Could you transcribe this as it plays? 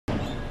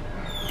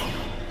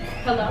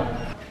Hello?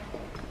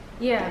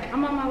 Yeah,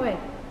 I'm on my way.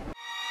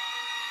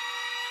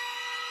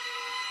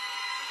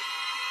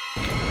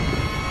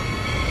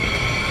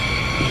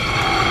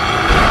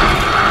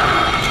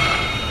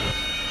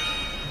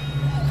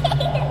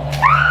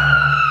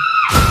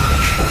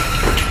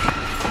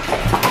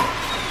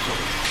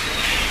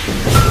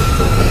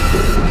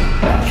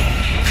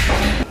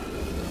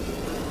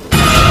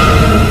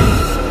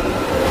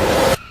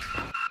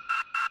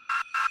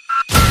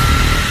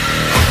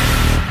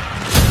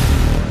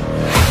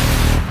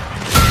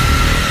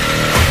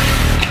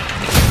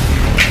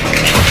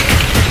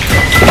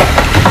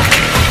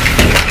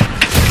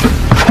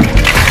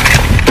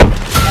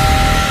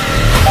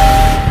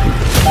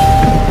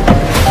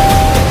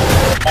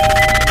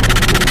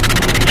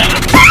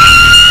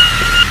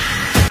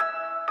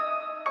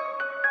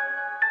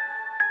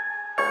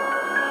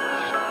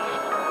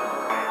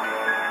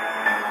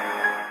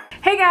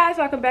 Hey guys,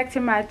 welcome back to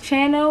my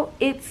channel.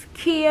 It's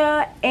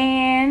Kia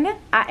and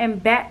I am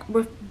back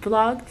with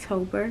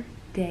Vlogtober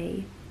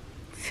day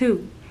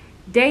 2.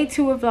 Day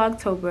 2 of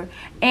Vlogtober.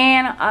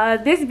 And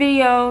this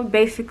video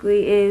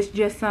basically is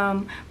just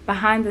some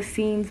behind the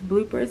scenes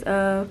bloopers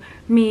of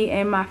me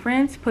and my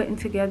friends putting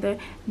together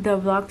the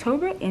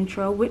Vlogtober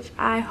intro, which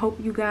I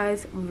hope you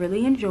guys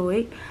really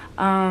enjoyed.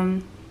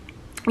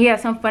 Yeah,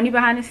 some funny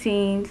behind the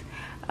scenes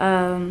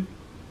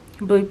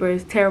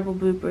bloopers, terrible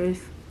bloopers,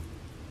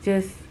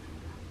 just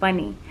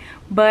funny.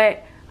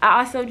 But I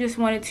also just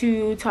wanted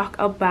to talk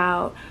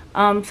about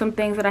some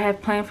things that I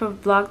have planned for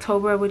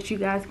Vlogtober, which you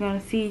guys are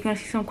gonna see. You're gonna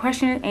see some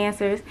question and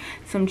answers,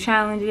 some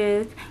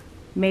challenges,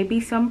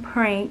 maybe some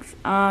pranks.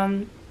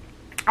 I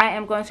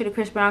am going to the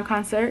Chris Brown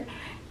concert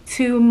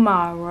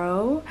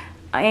tomorrow,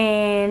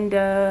 and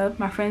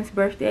my friend's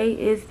birthday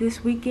is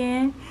this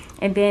weekend,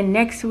 and then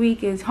next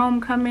week is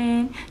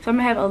homecoming, so I'm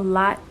gonna have a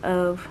lot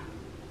of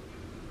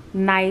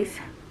nice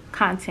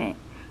content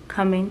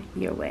coming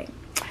your way.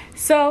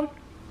 So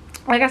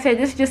like I said,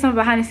 this is just some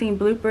behind the scene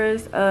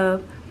bloopers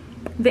of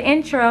the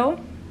intro,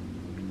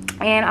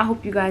 and I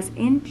hope you guys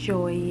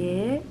enjoy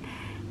it.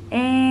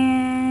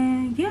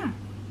 And yeah,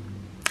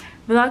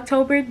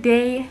 Vlogtober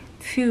day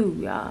 2,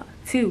 y'all.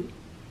 2,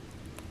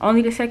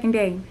 only the second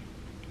day.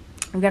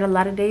 We got a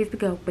lot of days to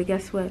go, but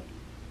guess what,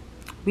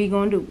 we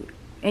gonna do it,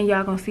 and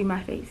y'all gonna see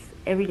my face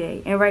every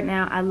day. And right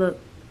now I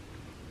look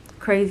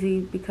crazy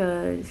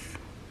because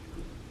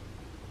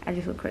I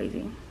just look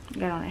crazy.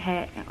 Got on a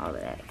hat and all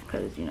of that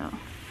because, you know,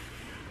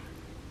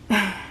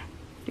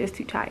 just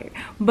too tired.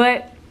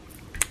 But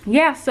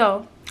yeah,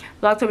 so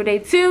Vlogtober day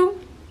 2,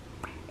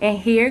 and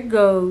here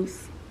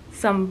goes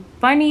some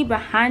funny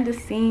behind the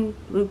scene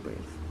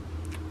bloopers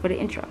for the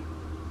intro.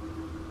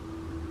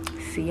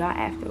 See y'all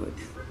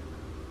afterwards.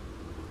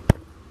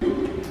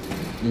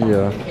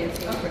 Yeah.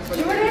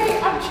 Jordan,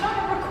 I'm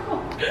trying to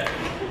record.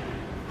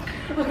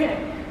 Okay.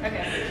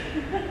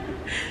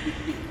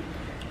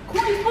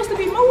 Corey's supposed to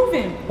be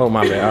moving. Oh,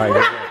 my bad. All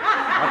right. I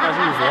thought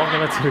she was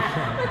walking up to the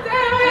car. What the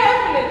hell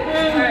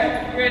happened?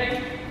 Alright, ready?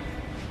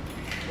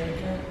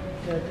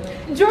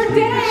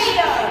 Jordan!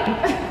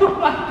 Oh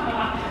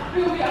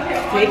my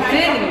god.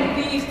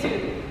 Okay, these two.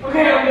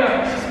 Okay, I'm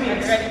done. It's just me.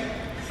 Ready?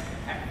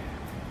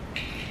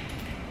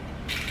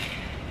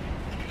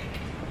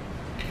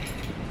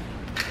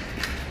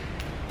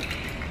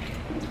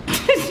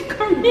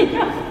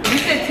 You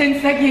said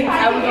 10 seconds.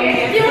 I was on the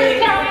You were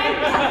counting.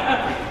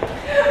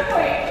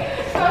 Wait,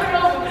 start it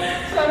over.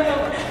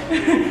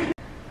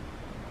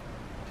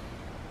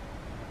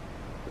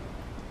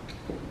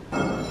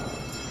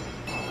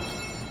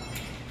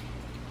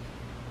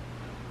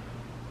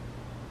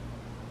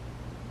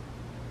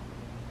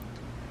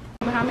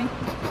 Behind me?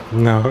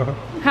 No.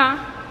 Huh?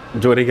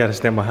 Jordy got to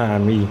stand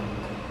behind me.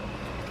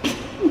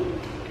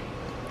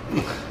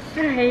 I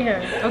hate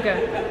her. Okay.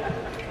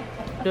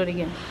 Do it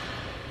again.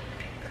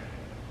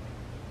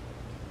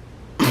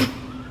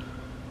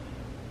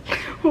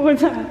 One more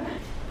time.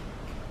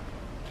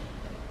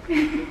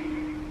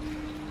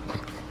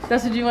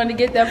 That's what you want to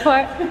get that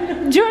part?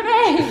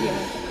 Jordan!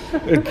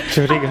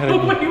 Jordy got to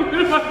Wait, what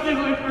am I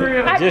doing for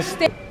real? just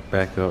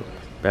back up,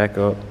 back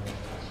up,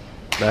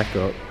 back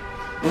up.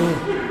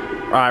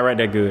 All right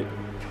there, good.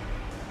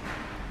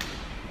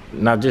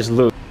 Now just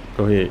look.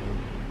 Go ahead.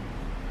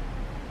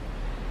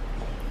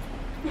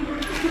 Jordan,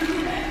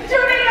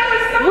 that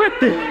was so What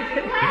the?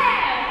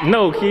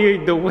 No,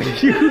 kid, the way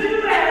you.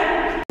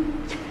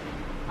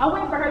 I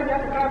waited for her to get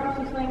out the car, but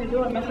she slammed the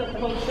door and messed up the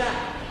whole shot.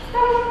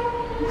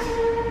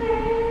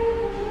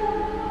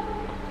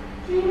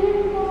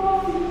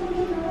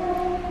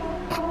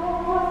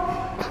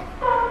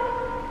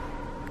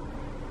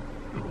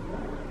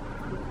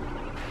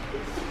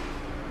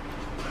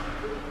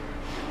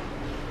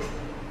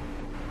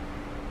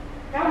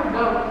 That was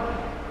dope.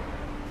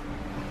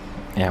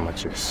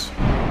 Amateurs.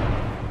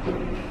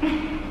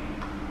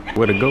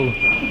 Where to go?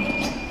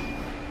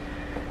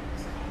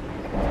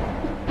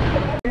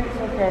 It's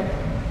okay.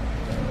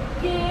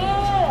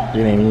 Yeah.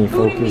 You ain't even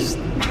focused.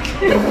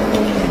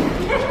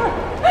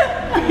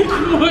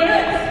 What?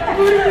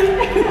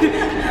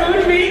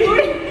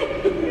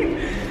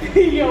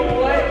 Yo,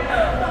 what?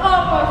 Oh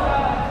Okay.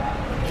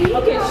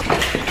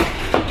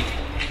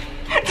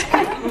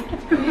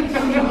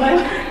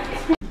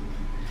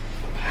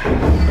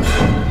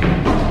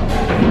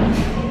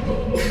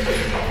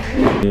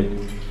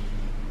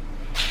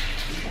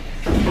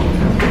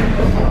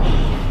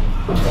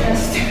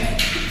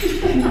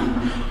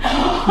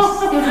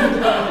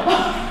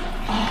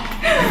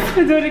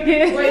 Do it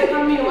again. Wait,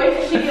 I mean, wait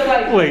till she get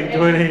like. Wait,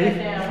 do it.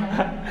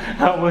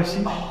 How was she?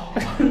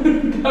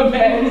 The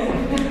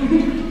best.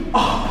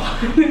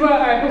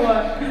 Alright, come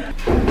on.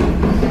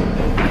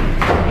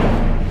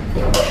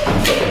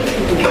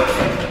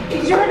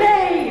 It's your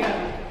day.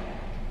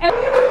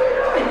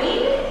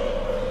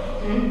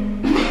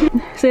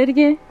 Say it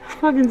again.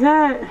 Fucking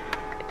tired.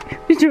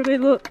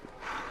 Jordan, look.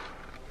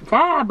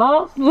 Tired,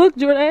 boss. Look,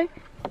 Jordan.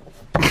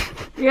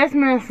 Yes,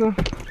 master.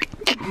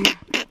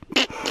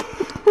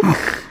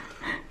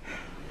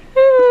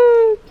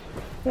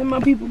 Let my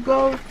people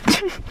go.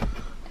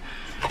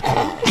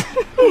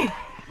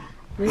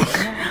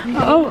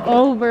 I'm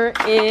over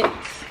it.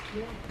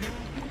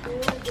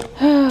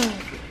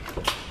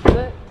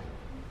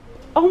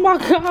 Oh my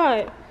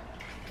God.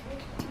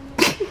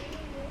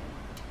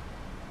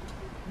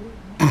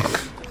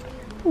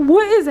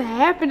 What is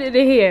happening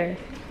in here?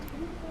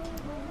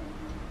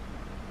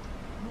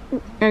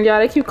 And y'all,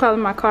 they keep calling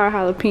my car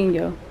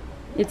jalapeno.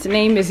 Its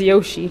name is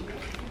Yoshi.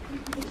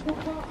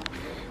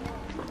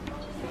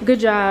 Good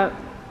job.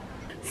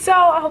 So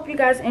I hope you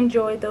guys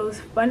enjoyed those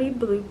funny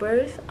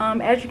bloopers.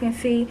 As you can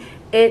see,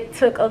 it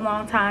took a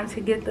long time to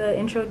get the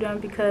intro done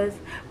because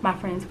my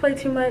friends play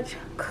too much,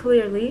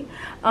 clearly.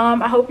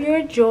 I hope you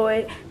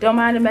enjoyed. Don't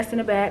mind the mess in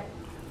the back,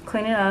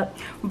 cleaning up.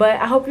 But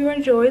I hope you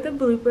enjoyed the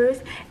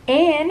bloopers.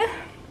 And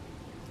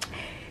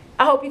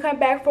I hope you come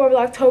back for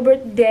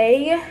Vlogtober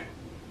Day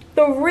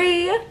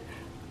 3.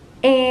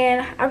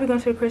 And I'll be going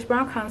to the Chris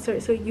Brown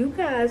concert. So you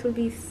guys will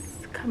be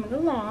coming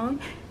along.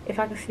 If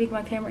I can sneak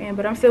my camera in,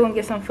 but I'm still gonna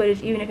get some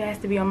footage even if it has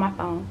to be on my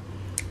phone,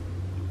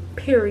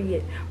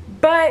 period.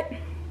 But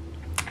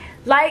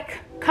like,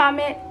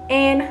 comment,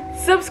 and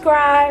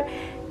subscribe,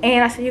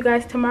 and I'll see you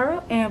guys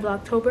tomorrow in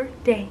Vlogtober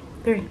Day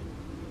 3.